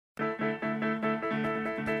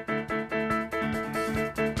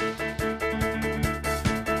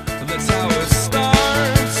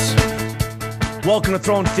Welcome to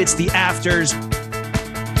Throwing Fits, the afters. We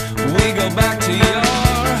go back to your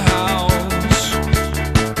house.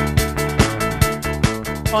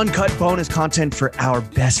 Uncut bonus content for our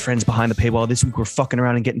best friends behind the paywall. This week, we're fucking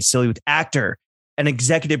around and getting silly with actor and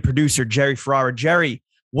executive producer Jerry Ferrara. Jerry,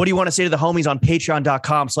 what do you want to say to the homies on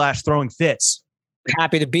patreon.com/throwingfits?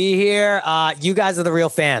 Happy to be here. You guys are the real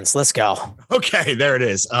fans. Let's go. Okay, there it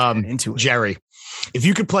is. Into it. Jerry, if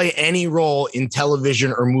you could play any role in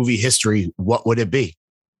television or movie history, what would it be?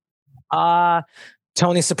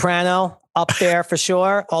 Tony Soprano up there for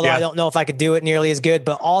sure. Although Yeah. I don't know if I could do it nearly as good,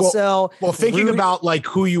 but also Well, thinking Rudy- about like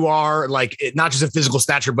who you are, like not just a physical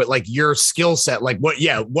stature, but like your skill set, like what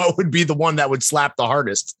would be the one that would slap the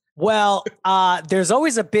hardest? Well, there's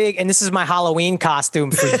always a big, and this is my Halloween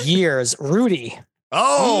costume for years, Rudy.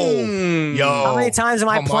 Oh, yo. How many times am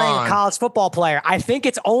I come playing on. a college football player? I think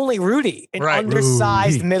it's only Rudy, an Right.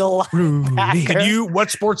 undersized Rudy. middle linebacker. What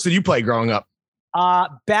sports did you play growing up?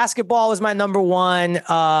 Basketball was my number one.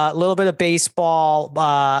 A little bit of baseball,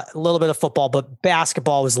 a little bit of football, but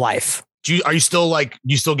basketball was life. Do you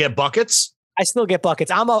still get buckets? I still get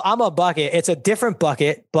buckets. I'm a bucket. It's a different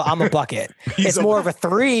bucket, but I'm a bucket. It's more of a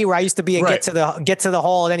three where I used to be a Right. get to the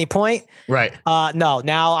hole at any point. Right. No,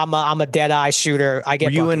 now I'm a dead eye shooter. I get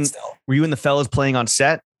Were you buckets still. Were you and the fellas playing on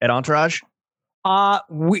set at Entourage?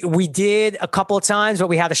 We did a couple of times, but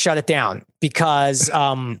we had to shut it down because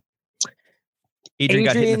Adrian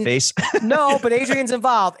got hit in the Adrian- face. no, but Adrian's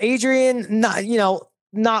involved. Adrian,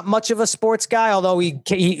 not much of a sports guy, although he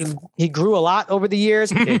grew a lot over the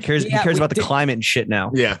years. He cares Yeah, about the did- climate and shit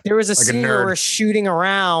now. Yeah. There was a Like a scene where nerd. we're shooting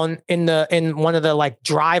around in one of the like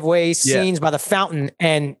driveway scenes by the fountain,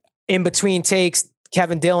 and in between takes,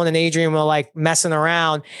 Kevin Dillon and Adrian were like messing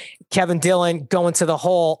around. Kevin Dillon going to the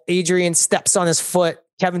hole. Adrian steps on his foot.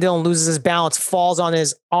 Kevin Dillon loses his balance, falls on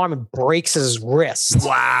his arm, and breaks his wrist.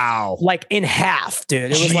 Wow. Like in half,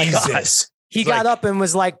 dude. It was like Jesus. he It's got like- up and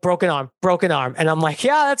was like, broken arm. And I'm like,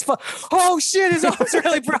 yeah, that's fun. Oh shit, his arm's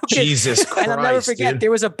really broken. Jesus Christ. And I'll never forget, dude.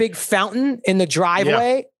 there was a big fountain in the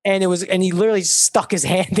driveway, and he literally stuck his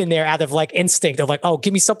hand in there out of like instinct of like, oh,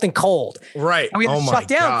 give me something cold. Right. And we had Oh to my shut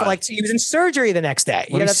down God. for like, he was in surgery the next day.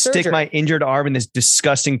 He Let had me a stick surgery. my injured arm in this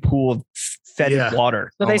disgusting pool of fetid Yeah.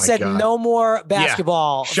 water. So Oh they my said God. no more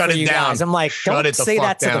basketball Shut for it you down. guys. I'm like, Shut don't it the say fuck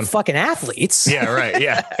that to down. the fucking athletes. Yeah, right.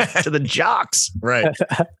 Yeah. To the jocks. Right.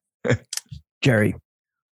 Jerry,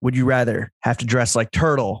 would you rather have to dress like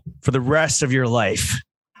Turtle for the rest of your life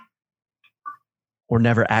or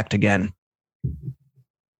never act again?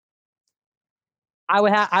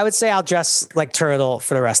 I would say I'll dress like Turtle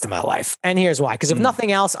for the rest of my life. And here's why. Because if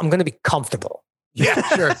nothing else, I'm going to be comfortable. Yeah,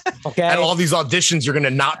 sure. Okay. And all these auditions you're going to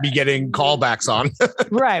not be getting callbacks on.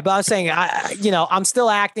 Right. But I was saying, I'm still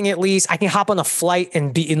acting at least. I can hop on a flight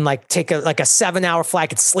and be in take a 7-hour flight. I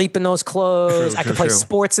could sleep in those clothes. I could play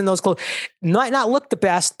sports in those clothes. Might not look the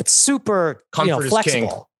best, but super Comfort is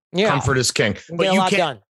flexible. king. Yeah. Comfort is king. Get But a you lot can't,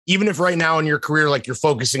 done. even if right now in your career, like you're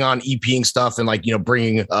focusing on EPing stuff and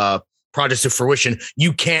bringing projects to fruition,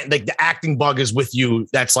 you can't, like the acting bug is with you.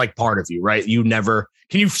 That's like part of you, right?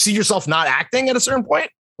 Can you see yourself not acting at a certain point?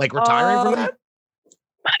 Like retiring from that?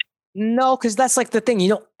 No, because that's like the thing. You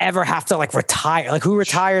don't ever have to retire. Like who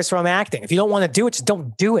retires from acting? If you don't want to do it, just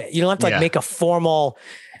don't do it. You don't have to make a formal.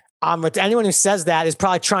 Anyone who says that is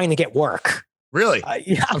probably trying to get work. Really?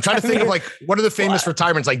 Yeah, I'm trying to think of what are the famous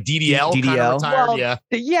retirements, like DDL? Kind of retired, Well,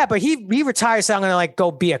 yeah, but he retired, so I'm gonna go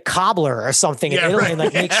be a cobbler or something in Italy and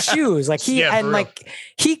make shoes. Like he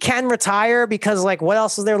he can retire because what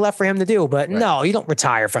else is there left for him to do? But no, you don't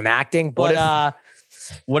retire from acting. But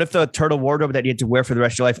what if the Turtle wardrobe that you had to wear for the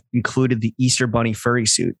rest of your life included the Easter Bunny furry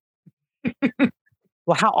suit?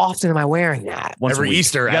 well, how often am I wearing that? Once Every a week.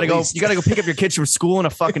 Easter, You gotta at go. least. You gotta go pick up your kids from school in a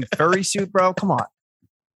fucking furry suit, bro. Come on.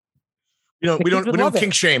 We don't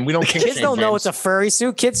kink shame. We don't kink shame. Kids don't know James. it's a furry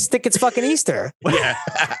suit. Kids think it's fucking Easter. Yeah.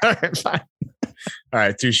 All right, fine. All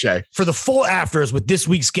right, touche. For the full afters with this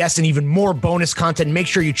week's guest and even more bonus content, make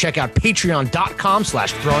sure you check out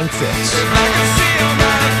patreon.com/throwingfits. I can see